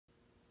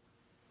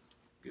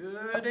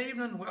Good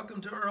evening. Welcome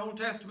to our Old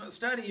Testament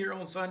study here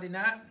on Sunday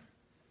night.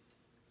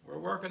 We're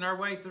working our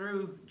way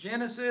through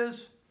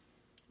Genesis.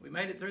 We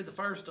made it through the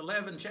first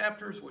 11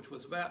 chapters, which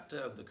was about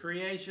the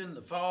creation,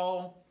 the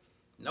fall,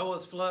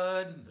 Noah's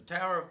flood, the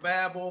Tower of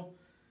Babel.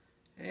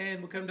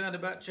 And we come down to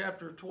about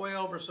chapter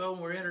 12 or so,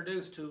 and we're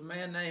introduced to a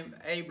man named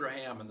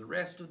Abraham. And the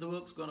rest of the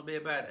book's going to be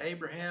about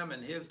Abraham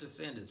and his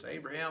descendants.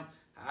 Abraham,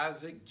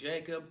 Isaac,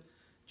 Jacob,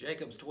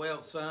 Jacob's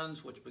 12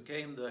 sons, which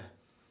became the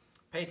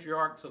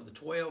patriarchs of the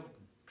 12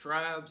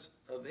 tribes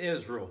of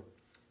Israel.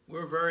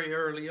 We're very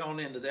early on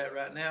into that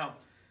right now.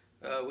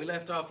 We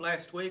left off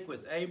last week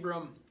with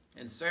Abram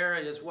and Sarah,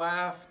 his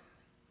wife.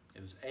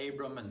 It was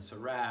Abram and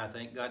Sarai. I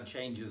think God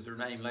changes their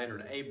name later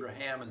to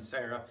Abraham and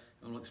Sarah,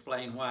 and we'll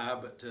explain why,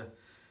 but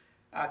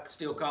I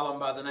still call them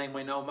by the name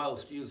we know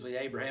most, usually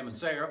Abraham and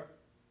Sarah,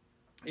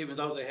 even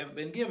though they haven't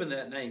been given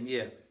that name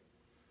yet.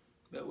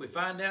 But we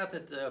find out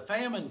that the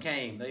famine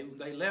came.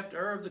 They left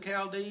Ur of the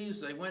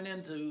Chaldees. They went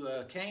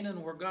into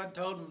Canaan where God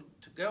told them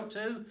to go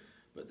to,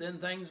 but then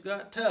things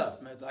got tough.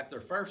 Like their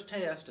first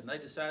test, and they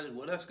decided,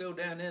 well, let's go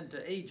down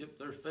into Egypt.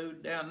 There's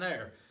food down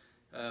there.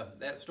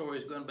 That story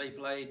is going to be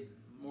played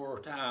more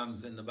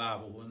times in the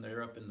Bible when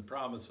they're up in the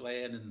Promised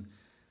Land and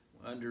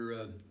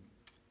under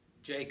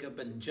Jacob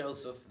and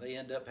Joseph. They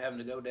end up having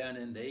to go down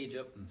into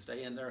Egypt and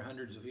stay in there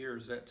hundreds of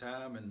years that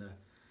time. And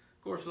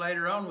of course,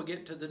 later on, we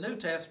get to the New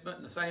Testament,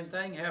 and the same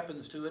thing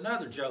happens to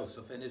another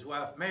Joseph and his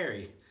wife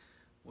Mary.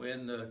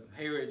 When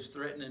Herod's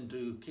threatening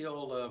to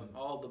kill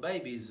all the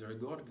babies,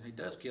 he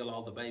does kill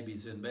all the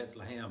babies in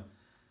Bethlehem.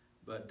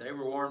 But they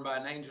were warned by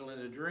an angel in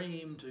a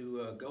dream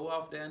to go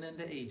off down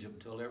into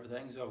Egypt until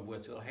everything's over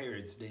with, till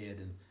Herod's dead.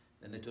 And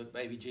then they took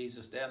baby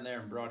Jesus down there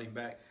and brought him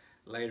back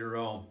later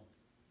on.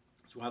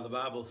 That's why the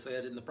Bible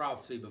said in the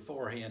prophecy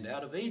beforehand,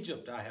 out of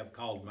Egypt I have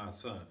called my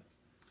son.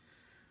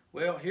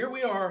 Well, here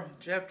we are,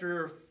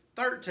 chapter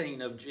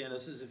 13 of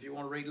Genesis, if you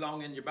want to read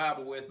along in your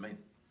Bible with me.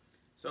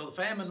 So the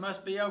famine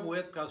must be over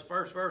with, because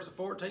first verse of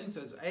 14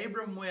 says,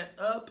 Abram went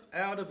up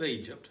out of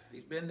Egypt.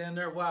 He's been down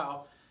there a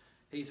while.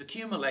 He's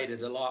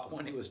accumulated a lot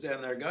when he was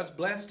down there. God's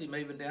blessed him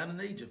even down in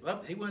Egypt.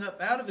 He went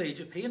up out of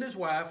Egypt, he and his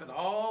wife, and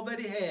all that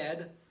he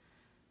had.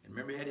 And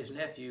remember, he had his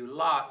nephew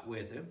Lot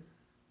with him.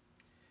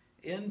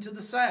 Into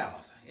the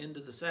south,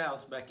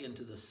 back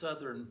into the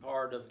southern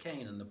part of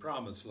Canaan, the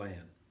Promised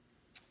Land.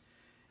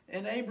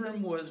 And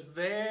Abram was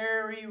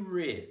very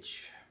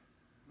rich.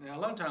 Now, a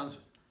lot of times,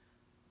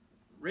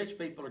 rich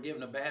people are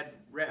given a bad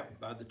rap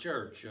by the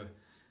church.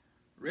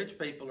 Rich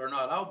people are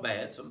not all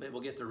bad. Some people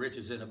get their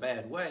riches in a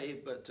bad way.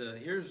 But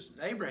here's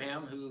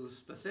Abraham, who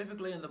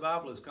specifically in the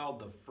Bible is called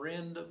the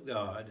friend of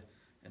God.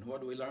 And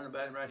what do we learn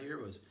about him right here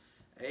was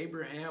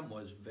Abraham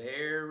was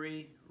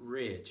very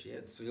rich. He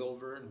had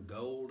silver and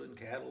gold and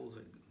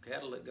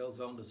cattle, it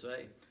goes on to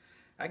say.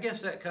 I guess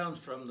that comes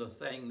from the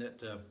thing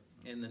that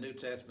in the New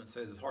Testament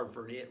says it's hard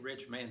for a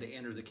rich man to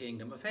enter the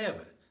kingdom of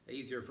heaven.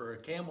 Easier for a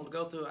camel to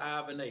go through the eye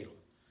of a needle.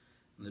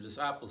 And the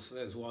disciples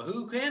says, well,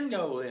 who can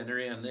go enter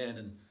in then?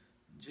 And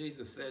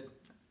Jesus said,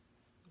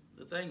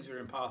 the things that are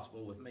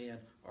impossible with men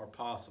are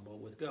possible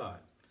with God.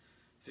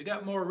 If you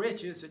got more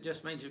riches, it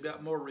just means you've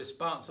got more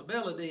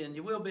responsibility, and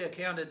you will be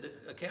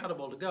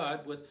accountable to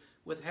God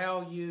with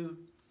how you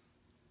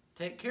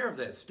take care of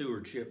that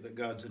stewardship that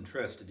God's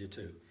entrusted you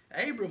to.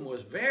 Abram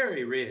was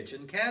very rich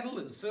in cattle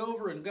and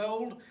silver and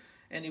gold,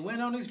 and he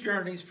went on his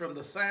journeys from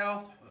the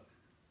south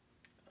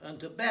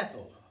unto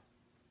Bethel,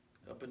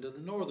 up into the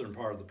northern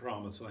part of the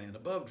Promised Land,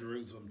 above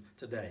Jerusalem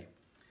today,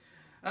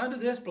 unto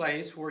this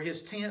place where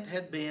his tent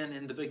had been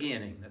in the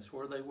beginning. That's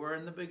where they were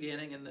in the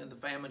beginning, and then the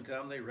famine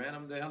come. They ran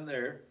them down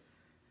there.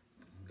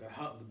 The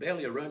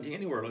belly will run you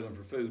anywhere looking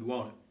for food,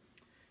 won't it?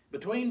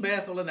 Between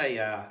Bethel and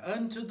Ai,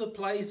 unto the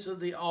place of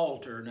the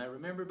altar. Now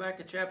remember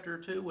back in chapter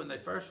 2 when they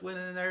first went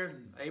in there,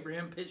 and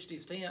Abraham pitched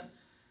his tent,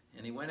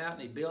 and he went out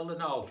and he built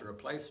an altar, a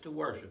place to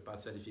worship. I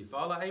said, if you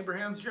follow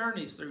Abraham's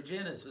journeys through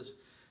Genesis,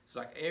 it's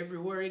like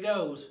everywhere he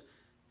goes,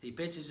 he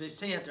pitches his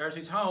tent, there's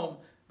his home,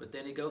 but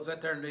then he goes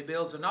out there and he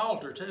builds an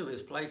altar too,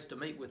 his place to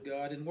meet with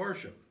God and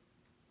worship.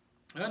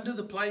 Unto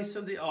the place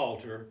of the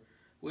altar,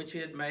 which he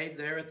had made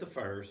there at the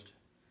first,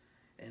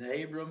 and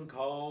Abram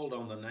called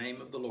on the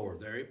name of the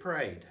Lord. There he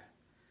prayed.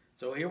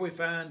 So here we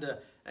find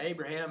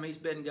Abraham. He's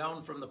been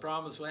gone from the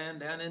Promised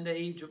Land down into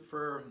Egypt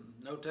for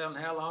no telling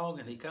how long,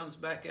 and he comes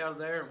back out of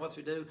there, and what's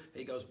he do?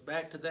 He goes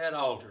back to that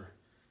altar.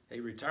 He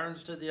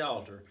returns to the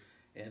altar.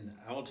 And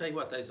I want to tell you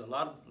what, there's a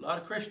lot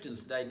of Christians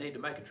today need to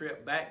make a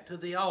trip back to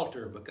the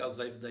altar, because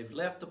they've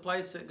left the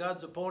place that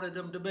God's appointed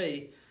them to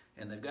be,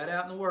 and they've got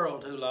out in the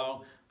world too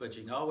long, but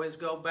you can always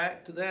go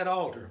back to that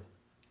altar,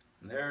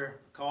 and there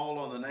call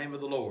on the name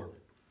of the Lord.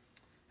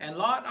 And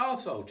Lot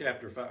also,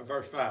 chapter 5,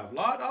 verse 5,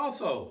 Lot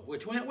also,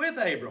 which went with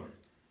Abram,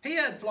 he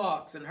had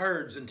flocks and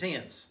herds and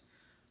tents.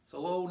 So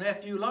old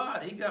nephew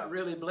Lot, he got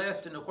really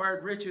blessed and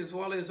acquired riches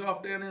while he was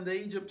off down into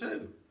Egypt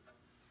too.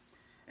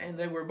 And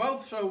they were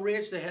both so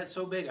rich, they had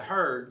so big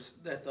herds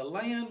that the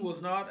land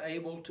was not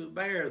able to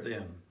bear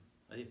them.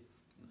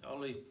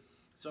 Only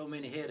so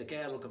many head of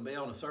cattle can be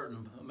on a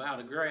certain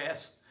amount of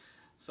grass.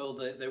 so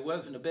that there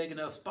wasn't a big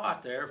enough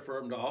spot there for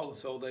them to all,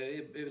 so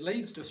it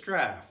leads to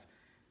strife,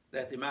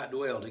 that they might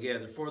dwell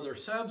together. For their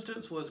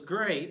substance was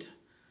great,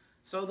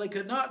 so they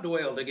could not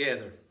dwell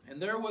together.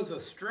 And there was a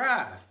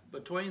strife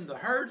between the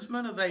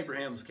herdsmen of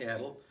Abraham's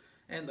cattle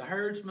and the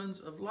herdsmen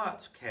of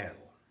Lot's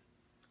cattle.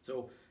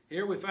 So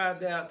here we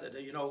find out that,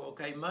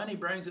 okay, money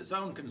brings its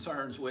own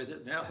concerns with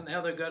it.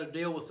 Now they've got to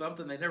deal with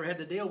something they never had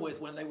to deal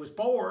with when they was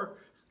poor.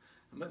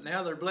 But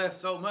now they're blessed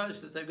so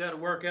much that they've got to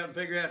work out and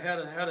figure out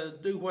how to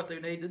do what they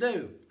need to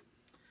do.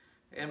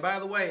 And by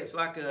the way, it's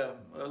like a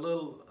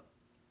little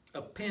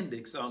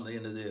appendix on the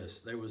end of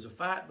this. There was a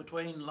fight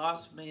between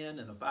Lot's men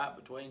and a fight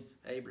between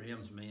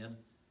Abraham's men.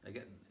 They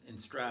got in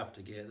strife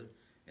together.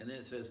 And then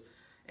it says,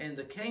 and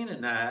the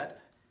Canaanite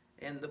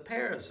and the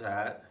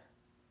Perizzite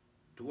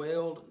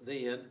dwelled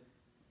then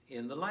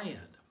in the land.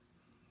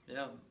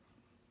 Now,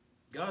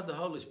 God the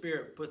Holy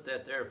Spirit put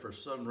that there for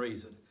some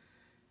reason.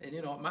 And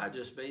it might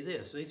just be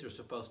this. These are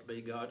supposed to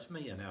be God's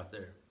men out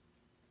there.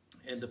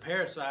 And the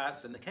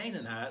Perizzites and the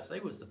Canaanites, they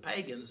was the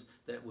pagans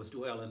that was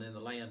dwelling in the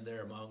land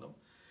there among them.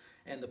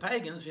 And the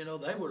pagans,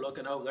 they were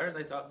looking over there and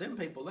they thought, them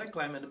people, they're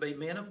claiming to be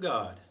men of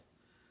God.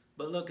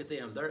 But look at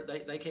them.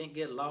 They can't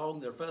get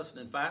along. They're fussing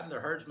and fighting. Their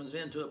herdsmen's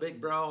into a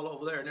big brawl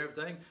over there and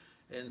everything.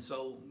 And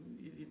so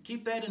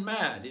keep that in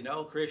mind,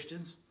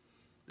 Christians,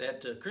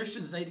 that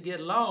Christians need to get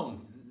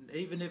along.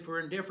 Even if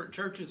we're in different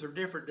churches or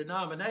different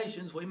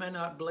denominations, we may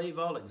not believe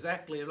all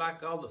exactly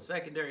like all the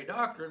secondary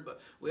doctrine, but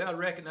we ought to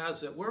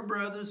recognize that we're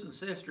brothers and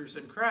sisters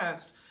in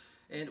Christ.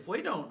 And if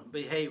we don't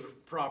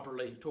behave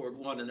properly toward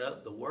one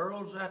another, the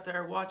world's out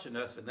there watching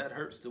us, and that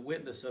hurts the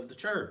witness of the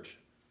church.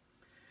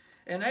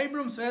 And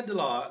Abram said to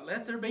Lot,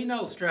 let there be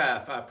no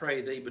strife, I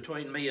pray thee,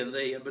 between me and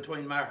thee, and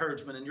between my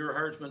herdsmen and your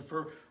herdsmen,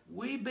 for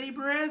we be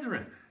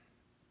brethren.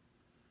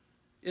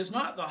 Is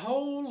not the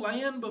whole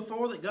land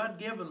before thee? God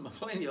given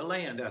plenty of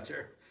land out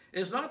there.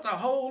 Is not the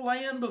whole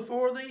land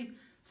before thee?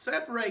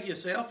 Separate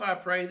yourself, I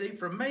pray thee,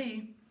 from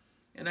me.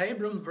 And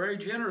Abram very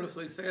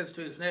generously says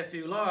to his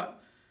nephew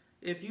Lot,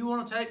 if you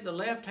want to take the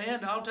left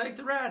hand, I'll take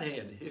the right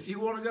hand. If you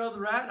want to go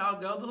the right,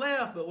 I'll go the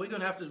left. But we're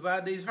going to have to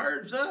divide these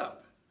herds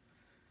up.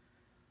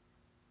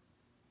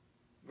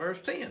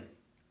 Verse 10.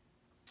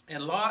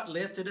 And Lot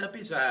lifted up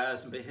his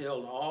eyes and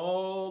beheld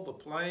all the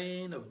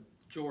plain of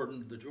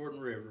Jordan, the Jordan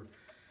River,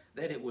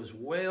 that it was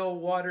well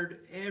watered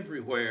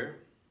everywhere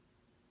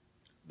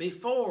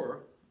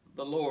before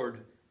the Lord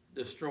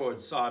destroyed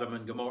Sodom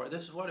and Gomorrah.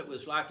 This is what it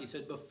was like, he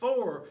said,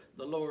 before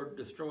the Lord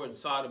destroyed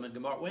Sodom and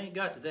Gomorrah. We ain't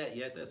got to that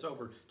yet. That's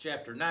over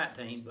chapter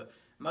 19, but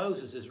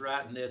Moses is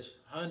writing this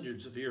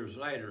hundreds of years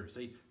later as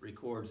he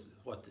records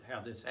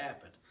how this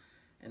happened.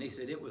 And he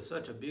said it was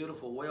such a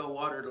beautiful,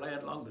 well-watered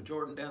land along the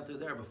Jordan down through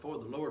there before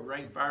the Lord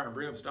rained fire and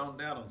brimstone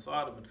down on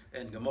Sodom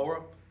and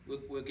Gomorrah.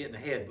 We're getting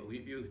ahead, but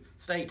you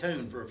stay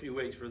tuned for a few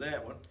weeks for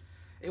that one.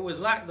 It was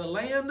like the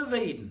land of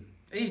Eden,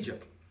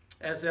 Egypt,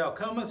 as thou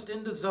comest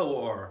into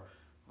Zoar.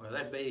 Well,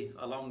 that'd be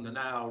along the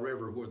Nile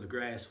River where the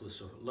grass was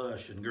so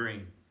lush and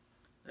green.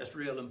 That's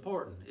real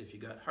important if you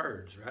got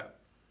herds, right?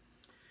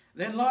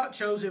 Then Lot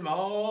chose him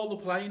all the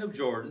plain of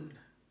Jordan,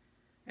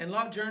 and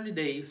Lot journeyed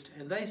east,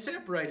 and they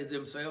separated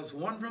themselves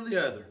one from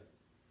the other.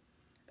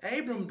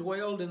 Abram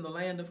dwelled in the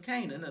land of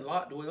Canaan, and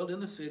Lot dwelled in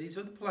the cities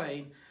of the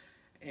plain,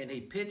 and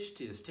he pitched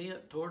his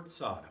tent toward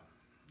Sodom.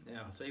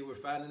 Now, see, we're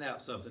finding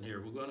out something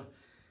here.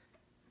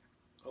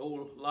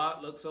 Old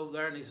Lot looks over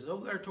there, and he says,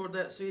 over there toward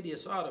that city of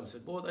Sodom.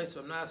 Said, boy, that's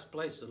a nice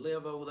place to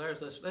live over there.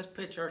 So let's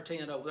pitch our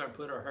tent over there and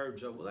put our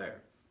herds over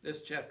there. This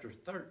is chapter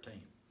 13.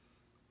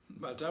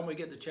 By the time we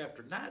get to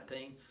chapter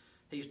 19,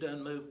 he's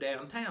done moved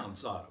downtown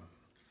Sodom.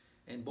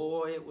 And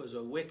boy, it was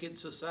a wicked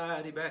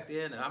society back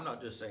then. And I'm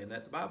not just saying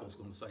that. The Bible's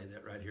going to say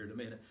that right here in a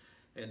minute.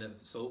 And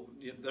so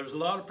there's a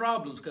lot of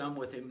problems come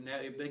with him. Now,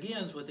 it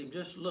begins with him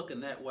just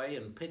looking that way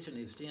and pitching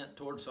his tent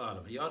toward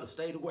Sodom. He ought to have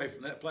stayed away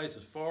from that place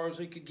as far as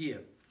he could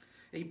get.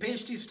 He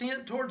pitched his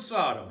tent toward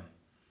Sodom.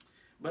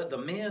 But the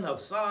men of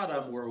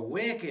Sodom were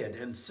wicked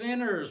and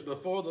sinners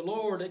before the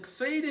Lord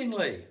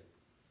exceedingly.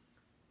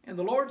 And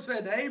the Lord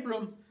said to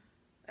Abram,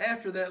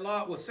 after that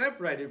Lot was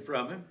separated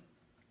from him,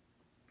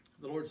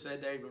 the Lord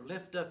said to Abram,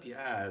 lift up your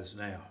eyes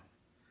now.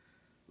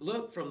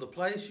 Look from the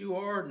place you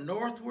are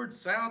northward,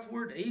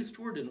 southward,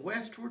 eastward, and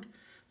westward,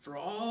 for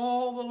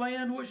all the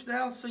land which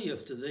thou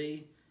seest to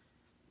thee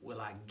will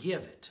I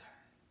give it,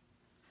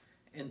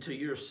 and to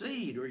your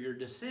seed or your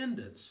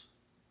descendants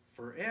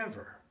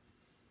forever.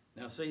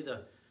 Now see,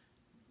 the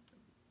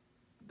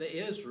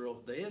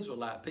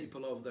Israelite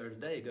people over there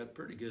today got a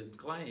pretty good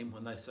claim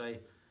when they say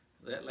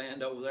that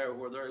land over there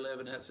where they're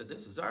living at, said,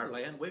 this is our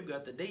land, we've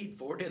got the deed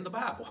for it in the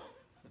Bible.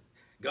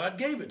 God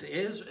gave it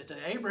to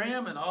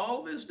Abraham and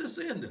all of his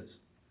descendants.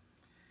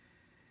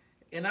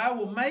 And I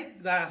will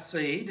make thy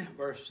seed,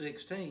 verse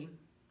 16,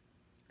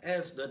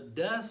 as the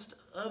dust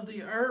of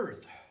the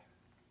earth.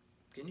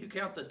 Can you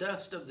count the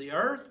dust of the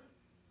earth?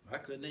 I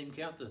couldn't even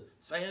count the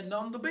sand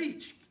on the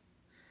beach.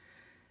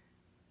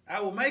 I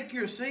will make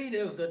your seed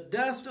as the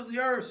dust of the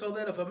earth, so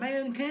that if a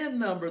man can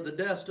number the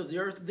dust of the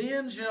earth,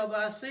 then shall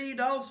thy seed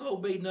also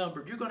be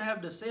numbered. You're going to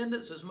have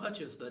descendants as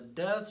much as the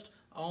dust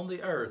on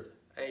the earth,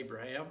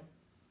 Abraham.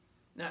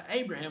 Now,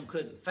 Abraham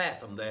couldn't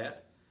fathom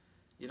that.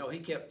 You know, he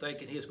kept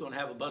thinking he was going to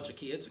have a bunch of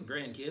kids and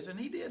grandkids, and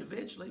he did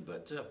eventually,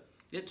 but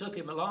it took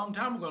him a long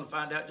time, we're going to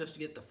find out, just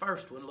to get the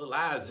first one, little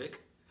Isaac.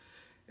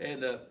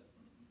 And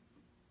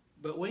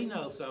but we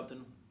know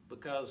something,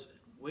 because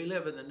we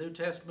live in the New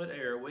Testament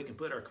era. We can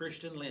put our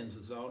Christian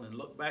lenses on and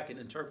look back and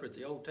interpret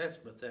the Old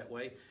Testament that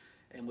way.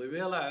 And we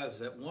realize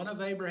that one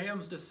of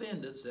Abraham's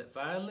descendants that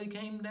finally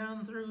came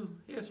down through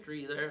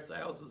history there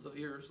thousands of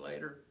years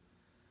later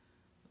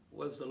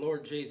was the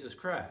Lord Jesus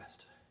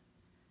Christ.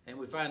 And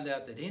we find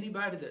out that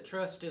anybody that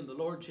trusts in the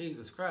Lord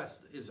Jesus Christ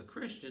is a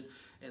Christian.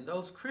 And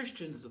those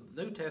Christians, the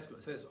New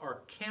Testament says,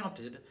 are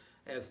counted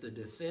as the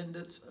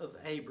descendants of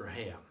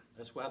Abraham.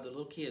 That's why the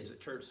little kids at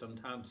church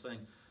sometimes sing,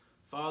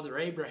 Father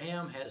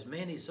Abraham has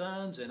many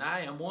sons, and I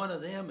am one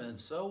of them, and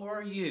so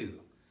are you.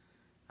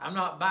 I'm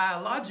not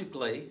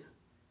biologically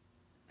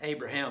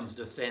Abraham's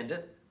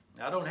descendant.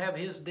 I don't have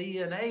his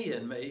DNA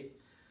in me,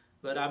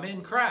 but I'm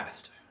in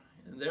Christ.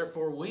 And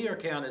therefore, we are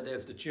counted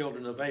as the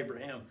children of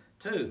Abraham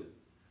too.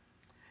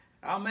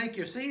 I'll make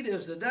your seed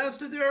as the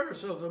dust of the earth,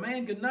 so if a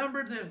man can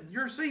number, then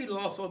your seed will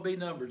also be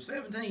numbered.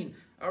 17,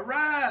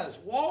 arise,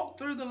 walk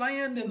through the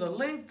land in the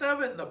length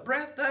of it and the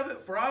breadth of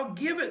it, for I'll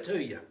give it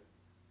to you.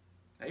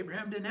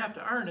 Abraham didn't have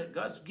to earn it.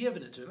 God's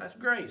given it to him. That's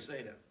grace,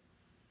 ain't it?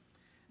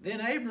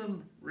 Then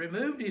Abram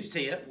removed his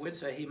tent. We'd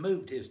say he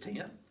moved his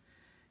tent.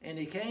 And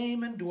he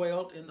came and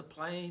dwelt in the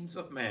plains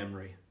of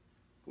Mamre,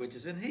 which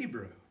is in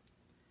Hebrew.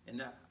 And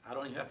now, I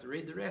don't even have to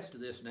read the rest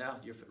of this now.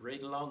 You're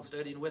reading along,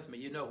 studying with me.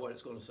 You know what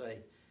it's going to say.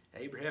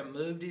 Abraham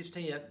moved his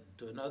tent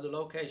to another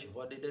location.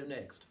 What did he do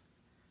next?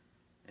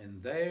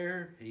 And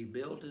there he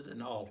built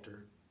an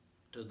altar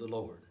to the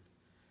Lord.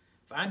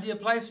 Find you a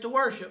place to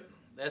worship.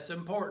 That's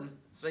important.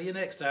 See you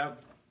next time.